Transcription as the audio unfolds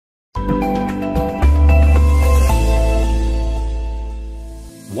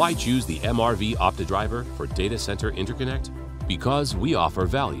Why choose the MRV OptiDriver for data center interconnect? Because we offer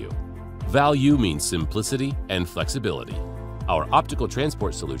value. Value means simplicity and flexibility. Our optical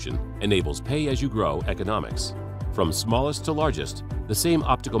transport solution enables pay-as-you-grow economics. From smallest to largest, the same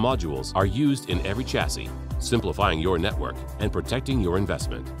optical modules are used in every chassis, simplifying your network and protecting your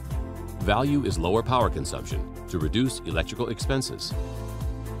investment. Value is lower power consumption to reduce electrical expenses.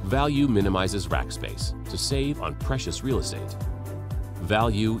 Value minimizes rack space to save on precious real estate.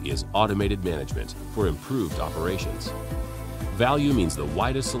 Value is automated management for improved operations. Value means the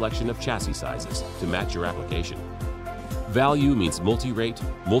widest selection of chassis sizes to match your application. Value means multi-rate,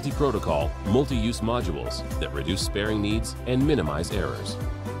 multi-protocol, multi-use modules that reduce sparing needs and minimize errors.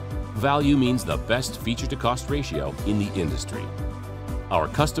 Value means the best feature-to-cost ratio in the industry. Our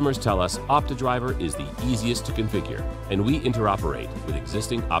customers tell us OptiDriver is the easiest to configure, and we interoperate with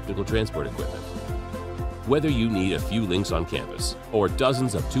existing optical transport equipment. Whether you need a few links on campus or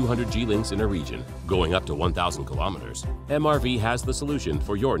dozens of 200G links in a region going up to 1,000 kilometers, MRV has the solution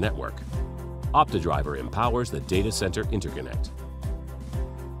for your network. OptiDriver empowers the data center interconnect.